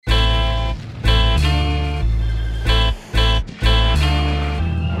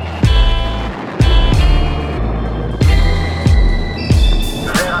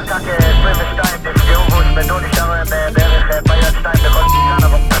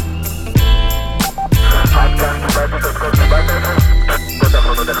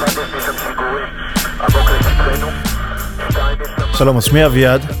שלום, אז שמי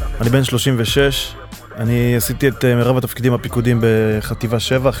אביעד, אני בן 36, אני עשיתי את מרב התפקידים הפיקודיים בחטיבה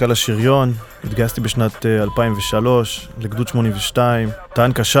 7, חיל השריון, התגייסתי בשנת 2003 לגדוד 82,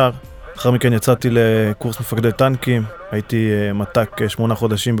 טען קשר, אחר מכן יצאתי לקורס מפקדי טנקים, הייתי מתק 8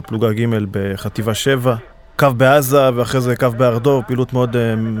 חודשים בפלוגה ג' בחטיבה 7, קו בעזה ואחרי זה קו בארדור, פעילות מאוד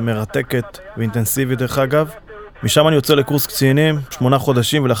מרתקת ואינטנסיבית דרך אגב. משם אני יוצא לקורס קצינים, 8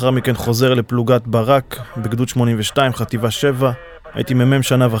 חודשים, ולאחר מכן חוזר לפלוגת ברק, בגדוד 82, חטיבה 7. הייתי מ"מ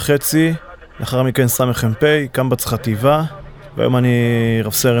שנה וחצי, לאחר מכן סמ"פ, קמתה חטיבה, והיום אני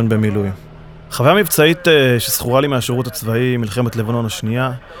רב סרן במילואים. חוויה מבצעית שזכורה לי מהשירות הצבאי, מלחמת לבנון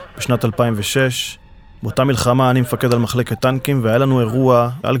השנייה, בשנת 2006. באותה מלחמה אני מפקד על מחלקת טנקים, והיה לנו אירוע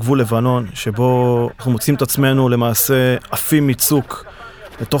על גבול לבנון, שבו אנחנו מוצאים את עצמנו למעשה עפים מצוק,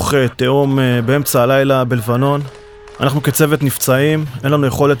 לתוך תאום באמצע הלילה בלבנון. אנחנו כצוות נפצעים, אין לנו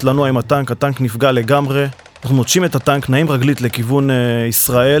יכולת לנוע עם הטנק, הטנק נפגע לגמרי. אנחנו נוטשים את הטנק נעים רגלית לכיוון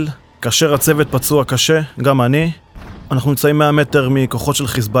ישראל, כאשר הצוות פצוע קשה, גם אני. אנחנו נמצאים 100 מטר מכוחות של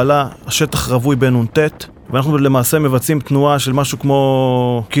חיזבאללה, השטח רווי בנ"ט, ואנחנו למעשה מבצעים תנועה של משהו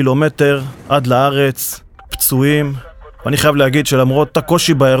כמו קילומטר עד לארץ, פצועים. ואני חייב להגיד שלמרות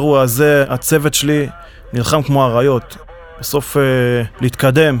הקושי באירוע הזה, הצוות שלי נלחם כמו אריות. בסוף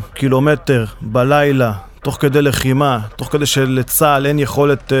להתקדם קילומטר בלילה, תוך כדי לחימה, תוך כדי שלצה"ל אין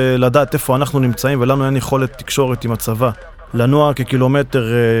יכולת לדעת איפה אנחנו נמצאים, ולנו אין יכולת תקשורת עם הצבא. לנוע כקילומטר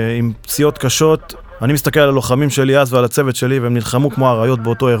עם פציעות קשות. אני מסתכל על הלוחמים שלי אז ועל הצוות שלי, והם נלחמו כמו אריות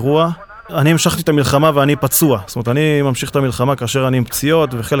באותו אירוע. אני המשכתי את המלחמה ואני פצוע. זאת אומרת, אני ממשיך את המלחמה כאשר אני עם פציעות,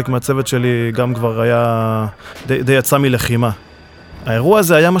 וחלק מהצוות שלי גם כבר היה די יצא מלחימה. האירוע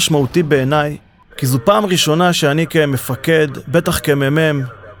הזה היה משמעותי בעיניי, כי זו פעם ראשונה שאני כמפקד, בטח כמ"מ,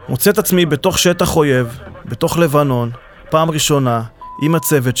 מוצא את עצמי בתוך שטח אויב, בתוך לבנון, פעם ראשונה, עם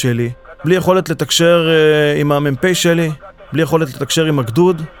הצוות שלי, בלי יכולת לתקשר עם המ"פ שלי, בלי יכולת לתקשר עם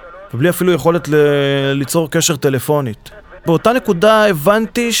הגדוד, ובלי אפילו יכולת ליצור קשר טלפונית. באותה נקודה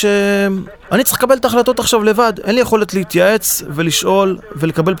הבנתי שאני צריך לקבל את ההחלטות עכשיו לבד. אין לי יכולת להתייעץ ולשאול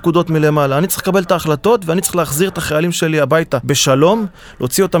ולקבל פקודות מלמעלה. אני צריך לקבל את ההחלטות ואני צריך להחזיר את החיילים שלי הביתה בשלום,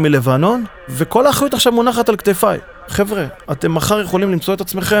 להוציא אותם מלבנון, וכל האחריות עכשיו מונחת על כתפיי. חבר'ה, אתם מחר יכולים למצוא את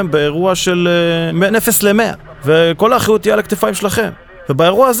עצמכם באירוע של בין 0 ל-100, וכל האחריות תהיה על הכתפיים שלכם.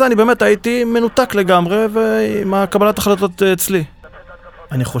 ובאירוע הזה אני באמת הייתי מנותק לגמרי, ועם הקבלת החלטות אצלי.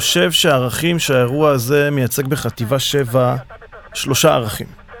 אני חושב שהערכים שהאירוע הזה מייצג בחטיבה 7, 3 ערכים.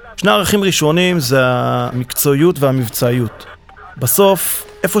 2 ערכים ראשונים זה המקצועיות והמבצעיות. בסוף,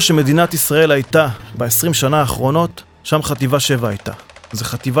 איפה שמדינת ישראל הייתה ב-20 שנה האחרונות, שם חטיבה 7 הייתה. זו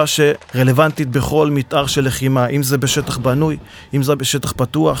חטיבה שרלוונטית בכל מתאר של לחימה, אם זה בשטח בנוי, אם זה בשטח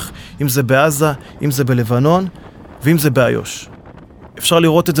פתוח, אם זה בעזה, אם זה בלבנון, ואם זה באיו"ש. אפשר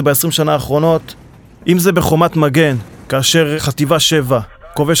לראות את זה ב-20 שנה האחרונות, אם זה בחומת מגן, כאשר חטיבה 7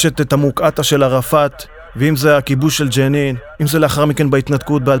 כובשת את המוקעתה של ערפאת, ואם זה הכיבוש של ג'נין, אם זה לאחר מכן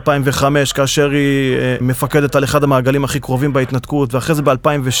בהתנתקות ב-2005, כאשר היא מפקדת על אחד המעגלים הכי קרובים בהתנתקות, ואחרי זה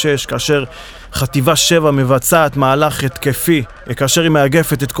ב-2006, כאשר חטיבה 7 מבצעת מהלך התקפי, כאשר היא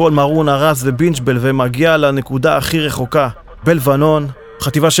מאגפת את כל מרון, הרס ובינג'בל, ומגיעה לנקודה הכי רחוקה בלבנון.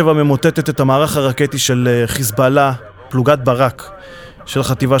 חטיבה 7 ממוטטת את המערך הרקטי של חיזבאללה, פלוגת ברק של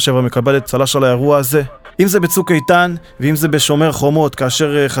חטיבה 7 מקבלת צל"ש על האירוע הזה. אם זה בצוק איתן ואם זה בשומר חומות,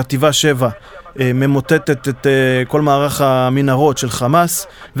 כאשר חטיבה 7 ממוטטת את כל מערך המנהרות של חמאס,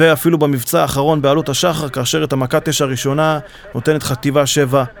 ואפילו במבצע האחרון בעלות השחר, כאשר את המכת אש הראשונה נותנת חטיבה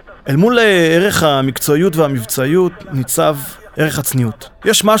 7. אל מול ערך המקצועיות והמבצעיות ניצב ערך הצניעות.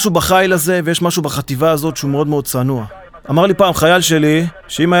 יש משהו בחיל הזה ויש משהו בחטיבה הזאת שהוא מאוד מאוד צנוע. אמר לי פעם חייל שלי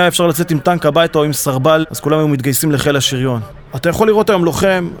שאם היה אפשר לצאת עם טנק הביתה או עם סרבל, אז כולם היו מתגייסים לחיל השריון. אתה יכול לראות היום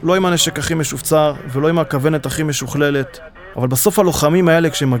לוחם, לא עם הנשק הכי משופצר ולא עם הכוונת הכי משוכללת, אבל בסוף הלוחמים האלה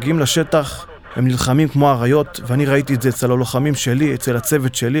כשהם מגיעים לשטח הם נלחמים כמו אריות, ואני ראיתי את זה אצל הלוחמים שלי, אצל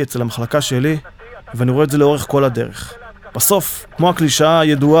הצוות שלי, אצל המחלקה שלי, ואני רואה את זה לאורך כל הדרך. בסוף, כמו הקלישאה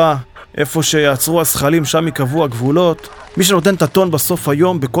הידועה, איפה שיעצרו הסחלים שם יקבעו הגבולות, מי שנותן את הטון בסוף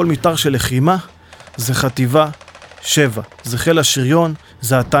היום בכל מתאר של לחימה זה חטיבה 7, זה חיל השריון,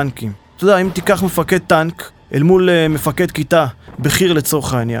 זה הטנקים. אתה יודע, אם תיקח מפקד טנק אל מול מפקד כיתה, בכיר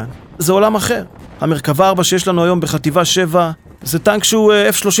לצורך העניין, זה עולם אחר. המרכבה 4 שיש לנו היום בחטיבה 7, זה טנק שהוא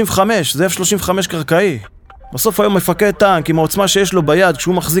F-35, זה F-35 קרקעי. בסוף היום מפקד טנק עם העוצמה שיש לו ביד,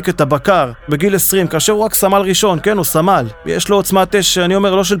 כשהוא מחזיק את הבקר בגיל 20, כאשר הוא רק סמל ראשון, כן, הוא סמל. יש לו עוצמת אש, אני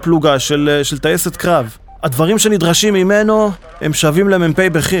אומר, לא של פלוגה, של טייסת קרב. הדברים שנדרשים ממנו הם שווים למ"פ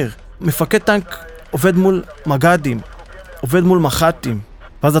בכיר. מפקד טנק עובד מול מג"דים, עובד מול מח"טים,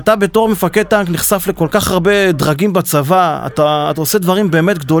 אז אתה בתור מפקד טנק נחשף לכל כך הרבה דרגים בצבא, אתה עושה דברים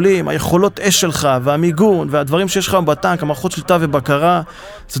באמת גדולים, היכולות אש שלך והמיגון והדברים שיש לך בטנק, המערכות שליטה ובקרה,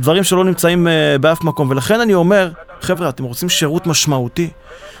 זה דברים שלא נמצאים באף מקום. ולכן אני אומר, חבר'ה, אתם רוצים שירות משמעותי,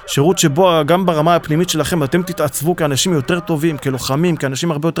 שירות שבו גם ברמה הפנימית שלכם אתם תתעצבו כאנשים יותר טובים, כלוחמים,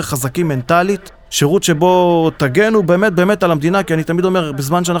 כאנשים הרבה יותר חזקים מנטלית, שירות שבו תגנו באמת על המדינה, כי אני תמיד אומר,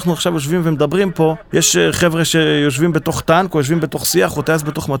 בזמן שאנחנו עכשיו יושבים ומדברים פה, יש חבר'ה שיושבים בתוך טנק, או יושבים בתוך שיח, או טייס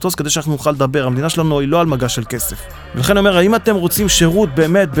בתוך מטוס, כדי שאנחנו נוכל לדבר. המדינה שלנו היא לא על מגע של כסף. ולכן אני אומר, האם אתם רוצים שירות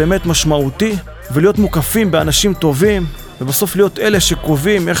באמת משמעותי, ולהיות מוקפים באנשים טובים, ובסוף להיות אלה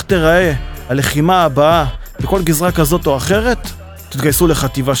שקובעים איך תיראה הלחימה הבאה, בכל גזרה כזאת או אחרת, תתגייסו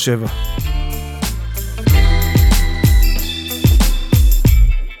לחטיבה 7.